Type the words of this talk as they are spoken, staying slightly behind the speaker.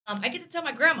I get to tell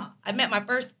my grandma I met my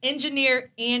first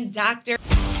engineer and doctor.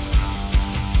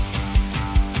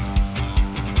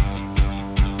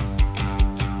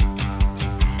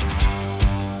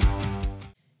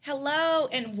 Hello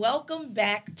and welcome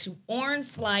back to Orange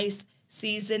Slice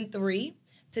Season 3.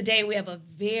 Today we have a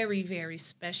very, very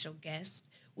special guest.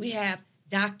 We have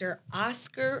Dr.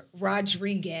 Oscar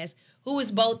Rodriguez, who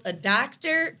is both a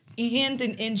doctor and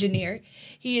an engineer.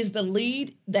 He is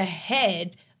the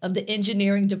head of the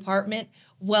engineering department.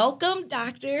 Welcome,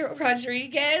 Dr.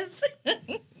 Rodriguez.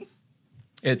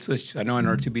 It's an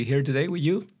honor to be here today with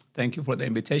you. Thank you for the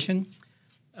invitation.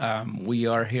 We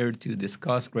are here to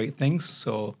discuss great things,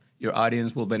 so your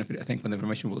audience will benefit, I think, from the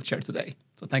information we'll share today.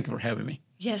 So thank you for having me.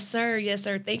 Yes, sir. Yes,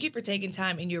 sir. Thank you for taking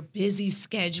time in your busy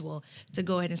schedule to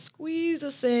go ahead and squeeze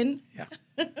us in.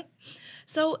 Yeah.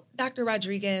 So, Dr.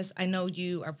 Rodriguez, I know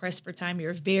you are pressed for time.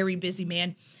 You're a very busy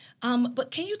man.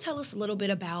 But can you tell us a little bit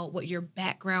about what your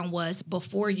background was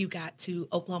before you got to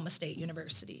Oklahoma State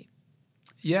University?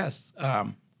 Yes,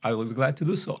 I will be glad to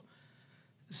do so.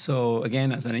 So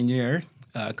again, as an engineer,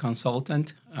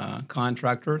 consultant,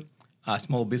 contractor,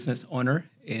 small business owner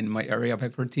in my area of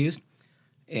expertise,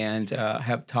 and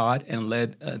have taught and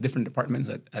led different departments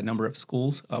at a number of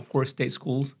schools, 4 state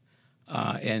schools,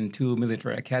 and 2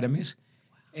 military academies.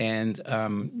 And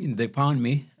they found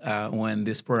me when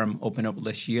this program opened up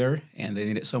last year, and they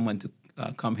needed someone to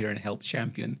come here and help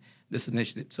champion this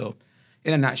initiative. So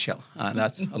in a nutshell,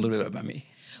 that's a little bit about me.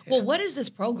 Well, what is this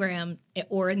program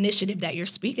or initiative that you're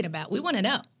speaking about? We want to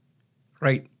know.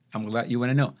 Right. I'm glad you want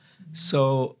to know.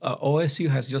 So OSU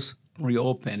has just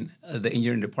reopened the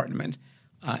engineering department.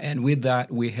 And with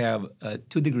that, we have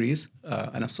 2 degrees,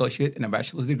 an associate and a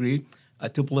bachelor's degree,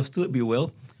 2+2, if you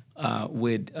will,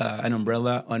 with an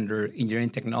umbrella under engineering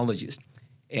technologies.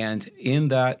 And in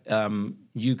that,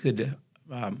 you could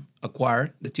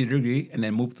acquire the 2 degree and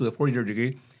then move to the 4-year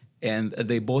degree. And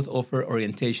they both offer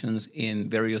orientations in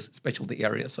various specialty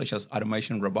areas, such as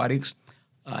automation, robotics,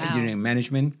 engineering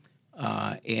management,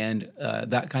 and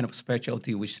that kind of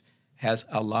specialty, which has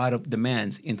a lot of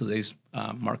demands in today's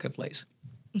marketplace.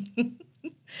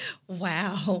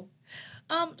 Wow.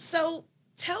 So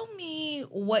tell me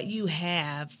what you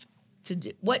have to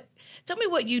do. Tell me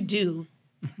what you do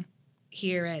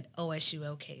here at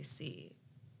OSU-OKC.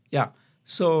 Yeah.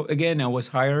 So again, I was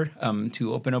hired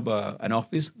to open up an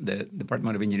office, the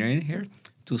Department of Engineering here,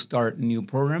 to start new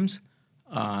programs.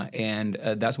 And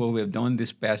that's what we have done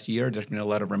this past year. There's been a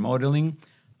lot of remodeling.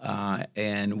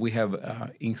 And we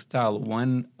have installed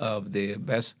one of the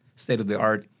best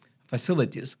state-of-the-art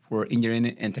facilities for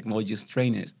engineering and technologies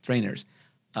trainers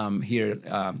here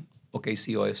at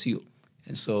OKC OSU.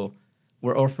 And so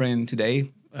we're offering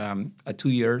today a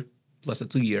 2-year plus a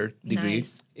 2-year degree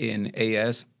in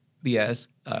AS, BS,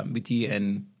 BT,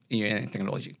 and engineering and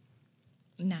technology.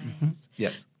 Nice. Mm-hmm.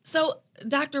 Yes. So,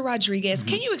 Dr. Rodriguez,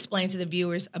 can you explain to the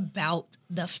viewers about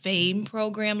the FAME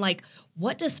program? Like,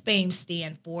 what does FAME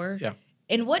stand for? Yeah.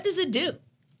 And what does it do?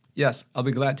 Yes, I'll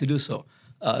be glad to do so.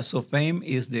 So FAME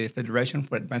is the Federation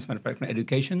for Advanced Manufacturing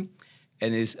Education,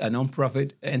 and is a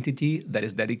nonprofit entity that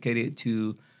is dedicated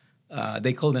to,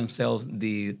 they call themselves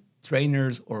the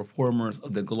trainers or formers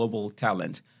of the global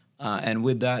talent. And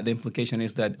with that, the implication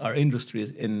is that our industries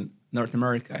in North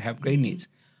America have great needs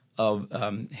of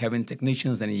having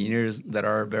technicians and engineers that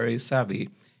are very savvy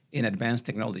in advanced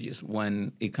technologies.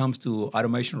 When it comes to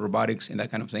automation, robotics, and that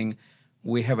kind of thing,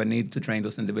 we have a need to train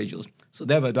those individuals. So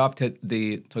they've adopted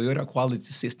the Toyota quality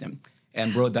system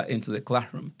and brought that into the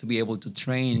classroom to be able to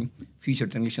train future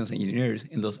technicians and engineers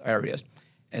in those areas.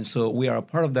 And so we are a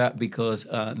part of that because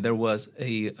there was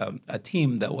a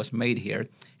team that was made here,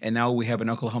 and now we have an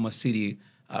Oklahoma City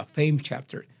FAME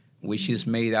chapter, which is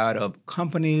made out of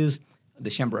companies, the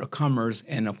Chamber of Commerce,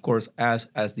 and of course, as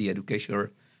the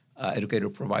educator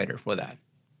provider for that.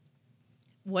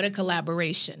 What a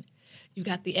collaboration. You've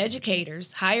got the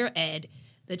educators, higher ed,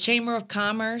 the Chamber of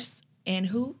Commerce, and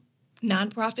who?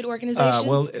 Nonprofit organizations?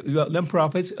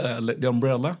 Nonprofits, the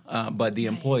umbrella, but the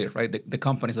employers, right? The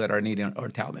companies that are needing our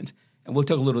talent. And we'll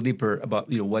talk a little deeper about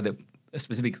what the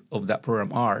specifics of that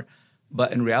program are.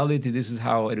 But in reality, this is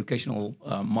how educational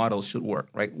models should work,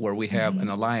 right? Where we have an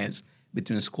alliance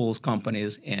between schools,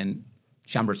 companies, and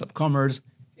chambers of commerce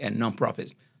and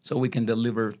nonprofits, so we can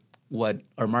deliver what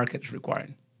our market is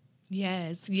requiring.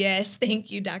 Yes.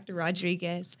 Thank you, Dr.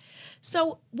 Rodriguez.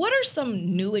 So what are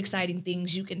some new exciting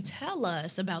things you can tell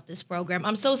us about this program?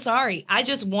 I'm so sorry. I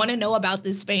just want to know about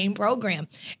this FAME program.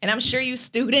 And I'm sure you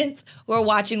students who are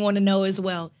watching want to know as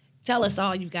well. Tell us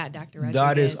all you've got, Dr. Rodriguez.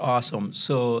 That is awesome.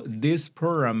 So this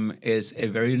program is a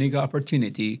very unique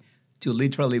opportunity to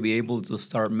literally be able to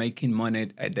start making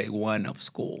money at day one of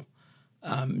school.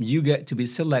 You get to be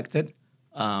selected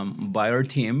by our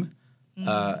team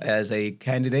as a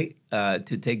candidate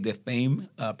to take the FAME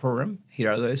program here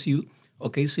at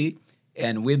OSU-OKC.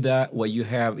 And with that, what you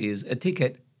have is a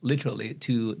ticket, literally,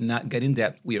 to not get in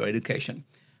debt with your education.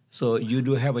 So you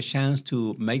do have a chance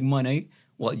to make money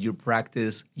while you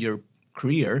practice your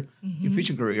career, your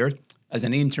future career, as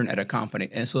an intern at a company.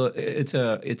 And so it's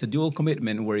a dual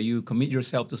commitment where you commit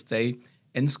yourself to stay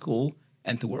in school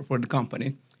and to work for the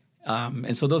company.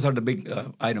 And so those are the big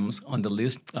items on the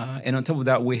list. And on top of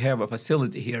that, we have a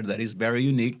facility here that is very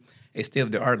unique, a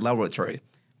state-of-the-art laboratory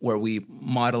where we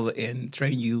model and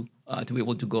train you to be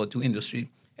able to go to industry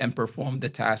and perform the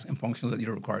tasks and functions that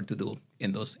you're required to do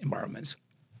in those environments.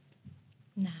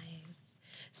 Nice.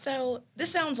 So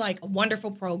this sounds like a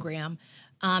wonderful program.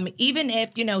 Even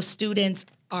if, students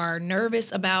are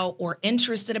nervous about or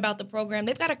interested about the program,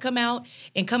 they've got to come out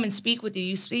and come and speak with you.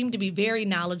 You seem to be very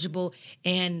knowledgeable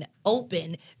and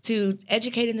open to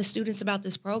educating the students about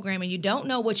this program, and you don't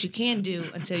know what you can do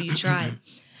until you try.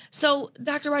 So,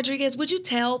 Dr. Rodriguez, would you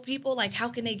tell people, how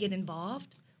can they get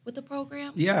involved with the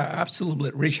program? Yeah,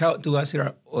 absolutely. Reach out to us here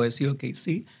at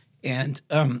OSU-OKC. And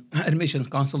admissions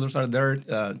counselors are there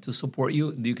to support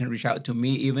you. You can reach out to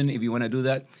me even if you want to do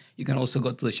that. You can also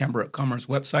go to the Chamber of Commerce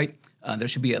website. There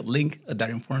should be a link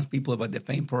that informs people about the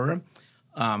FAME program.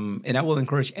 And I will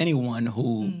encourage anyone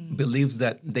who believes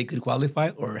that they could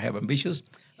qualify or have ambitions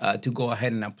to go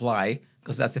ahead and apply,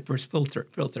 because that's the first filter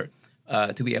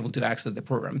to be able to access the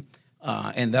program.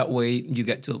 And that way you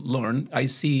get to learn. I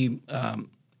see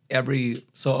every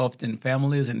so often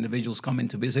families and individuals coming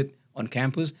to visit on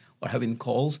campus or having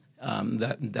calls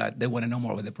that they want to know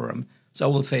more about the program. So I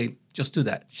will say, just do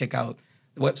that. Check out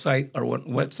the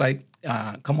website,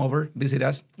 come over, visit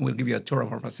us. We'll give you a tour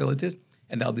of our facilities,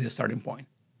 and that'll be the starting point.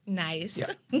 Nice.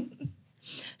 Yeah.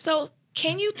 So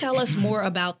can you tell us more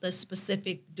about the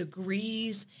specific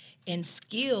degrees and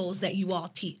skills that you all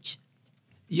teach?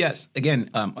 Yes. Again,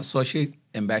 associate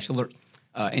and bachelor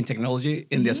in technology.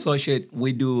 In the associate,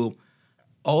 we do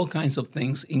all kinds of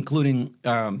things, including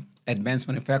advanced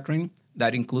manufacturing.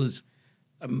 That includes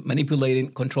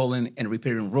manipulating, controlling, and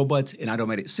repairing robots and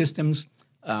automated systems.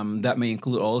 That may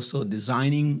include also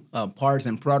designing parts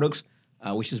and products,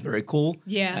 which is very cool.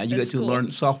 Yeah, you get to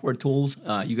learn software tools.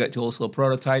 You get to also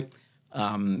prototype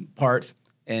parts,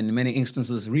 and in many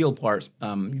instances, real parts.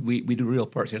 We do real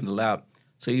parts here in the lab,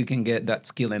 so you can get that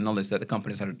skill and knowledge that the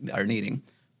companies are needing.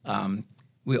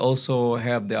 We also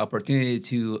have the opportunity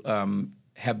to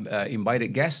have invited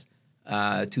guests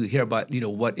to hear about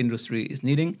what industry is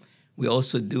needing. We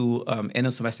also do end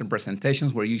of semester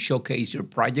presentations where you showcase your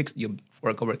projects you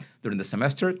work over during the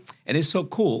semester, and it's so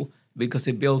cool because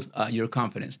it builds your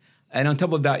confidence. And on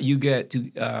top of that, you get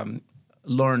to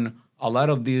learn a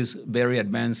lot of these very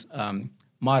advanced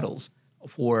models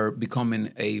for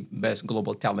becoming a best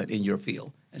global talent in your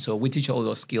field. And so we teach all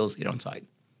those skills here on site.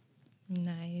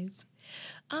 Nice.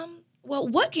 Well,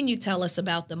 what can you tell us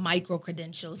about the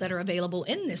micro-credentials that are available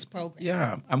in this program?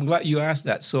 Yeah, I'm glad you asked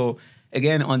that. So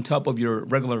again, on top of your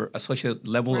regular associate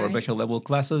level or bachelor level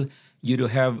classes, you do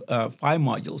have 5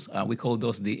 modules. We call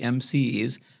those the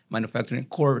MCEs, Manufacturing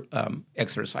Core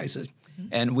Exercises.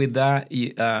 And with that,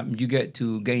 you get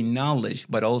to gain knowledge,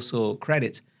 but also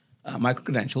credits,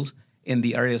 micro-credentials in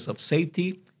the areas of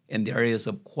safety, in the areas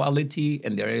of quality,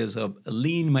 in the areas of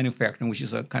lean manufacturing, which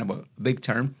is a kind of a big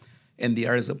term, in the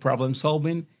areas of problem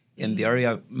solving, in the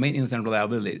area of maintenance and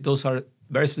reliability. Those are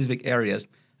very specific areas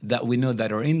that we know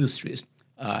that our industries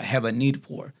have a need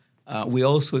for. We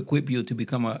also equip you to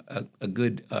become a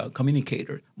good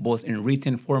communicator, both in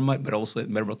written format, but also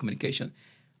in verbal communication.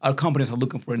 Our companies are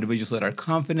looking for individuals that are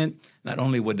confident, not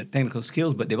only with the technical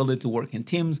skills, but the ability to work in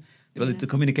teams, the ability to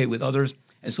communicate with others.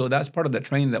 And so that's part of the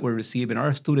training that we receive. And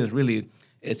our students really,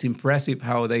 it's impressive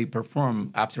how they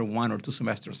perform after 1 or 2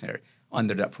 semesters here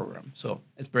under that program. So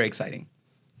it's very exciting.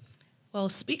 Well,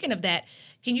 speaking of that,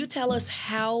 can you tell us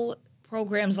how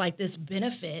programs like this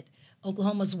benefit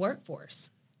Oklahoma's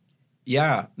workforce?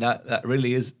 Yeah, that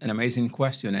really is an amazing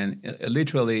question. And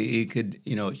literally, it could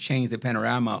change the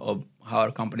panorama of how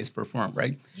our companies perform,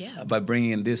 right? Yeah. By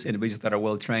bringing in these individuals that are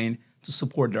well-trained to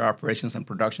support their operations and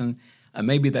production.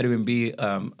 Maybe that even be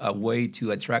a way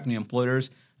to attract new employers.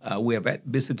 We have had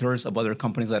visitors of other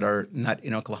companies that are not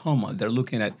in Oklahoma. They're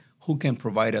looking at who can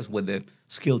provide us with the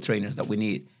skilled trainers that we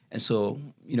need. And so,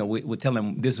 we tell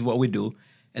them this is what we do.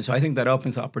 And so I think that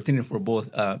opens the opportunity for both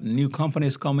new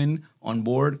companies coming on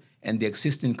board and the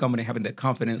existing company having the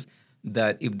confidence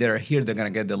that if they're here, they're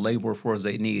going to get the labor force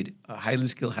they need, highly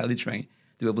skilled, highly trained,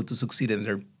 to be able to succeed in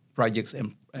their projects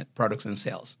and products and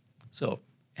sales. So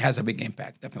it has a big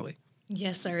impact, definitely.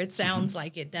 Yes, sir. It sounds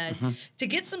like it does. To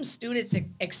get some students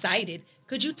excited,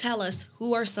 could you tell us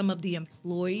who are some of the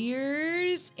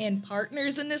employers and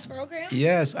partners in this program?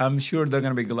 Yes, I'm sure they're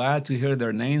going to be glad to hear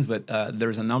their names, but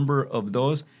there's a number of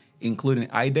those, including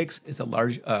IDEX. It's a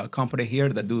large company here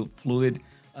that do fluid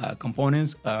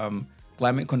components,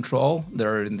 climate control.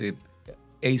 They're in the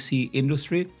AC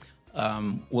industry. We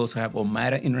also have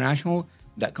Omada International.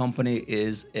 That company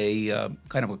is a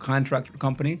kind of a contractor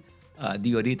company,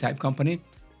 DoD type company.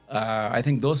 I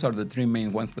think those are the three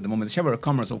main ones for the moment. The Chamber of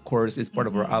Commerce, of course, is part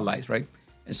of our allies, right?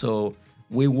 And so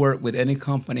we work with any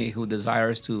company who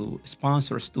desires to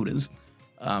sponsor students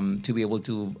to be able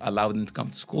to allow them to come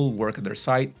to school, work at their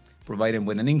site, provide them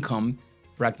with an income,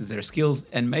 practice their skills,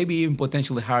 and maybe even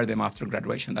potentially hire them after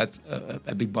graduation. That's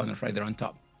a big bonus right there on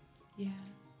top. Yeah.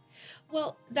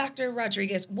 Well, Dr.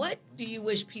 Rodriguez, what do you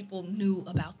wish people knew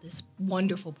about this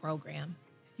wonderful program?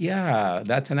 Yeah,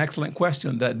 that's an excellent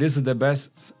question. That this is the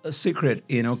best secret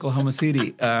in Oklahoma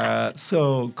City.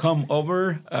 So come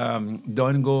over.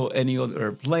 Don't go any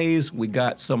other place. We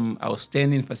got some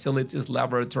outstanding facilities,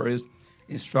 laboratories,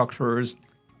 instructors,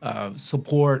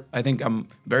 support. I think I'm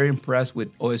very impressed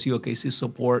with OSU-OKC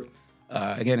support.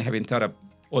 Again, having taught at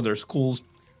other schools,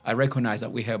 I recognize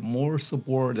that we have more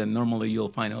support than normally you'll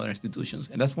find in other institutions.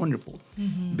 And that's wonderful.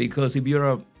 Because if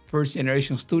you're a first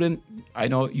generation student, I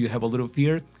know you have a little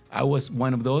fear. I was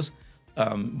one of those.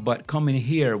 But coming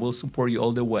here will support you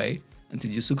all the way until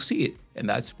you succeed. And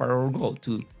that's part of our goal,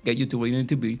 to get you to where you need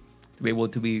to be able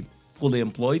to be fully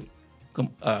employed,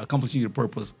 accomplishing your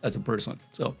purpose as a person.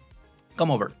 So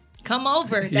come over. Come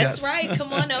over. That's Yes. right.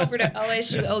 Come on over to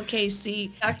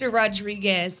OSU-OKC. Dr.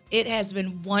 Rodriguez, it has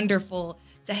been wonderful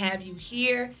to have you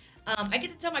here. I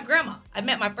get to tell my grandma I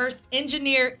met my first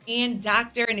engineer and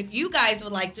doctor. And if you guys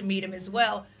would like to meet him as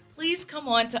well, please come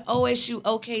on to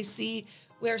OSU-OKC.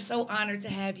 We're so honored to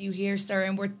have you here, sir,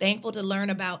 and we're thankful to learn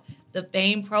about the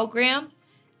FAME program.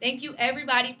 Thank you,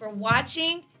 everybody, for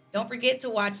watching. Don't forget to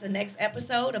watch the next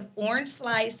episode of Orange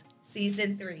Slice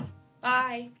Season 3.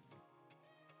 Bye.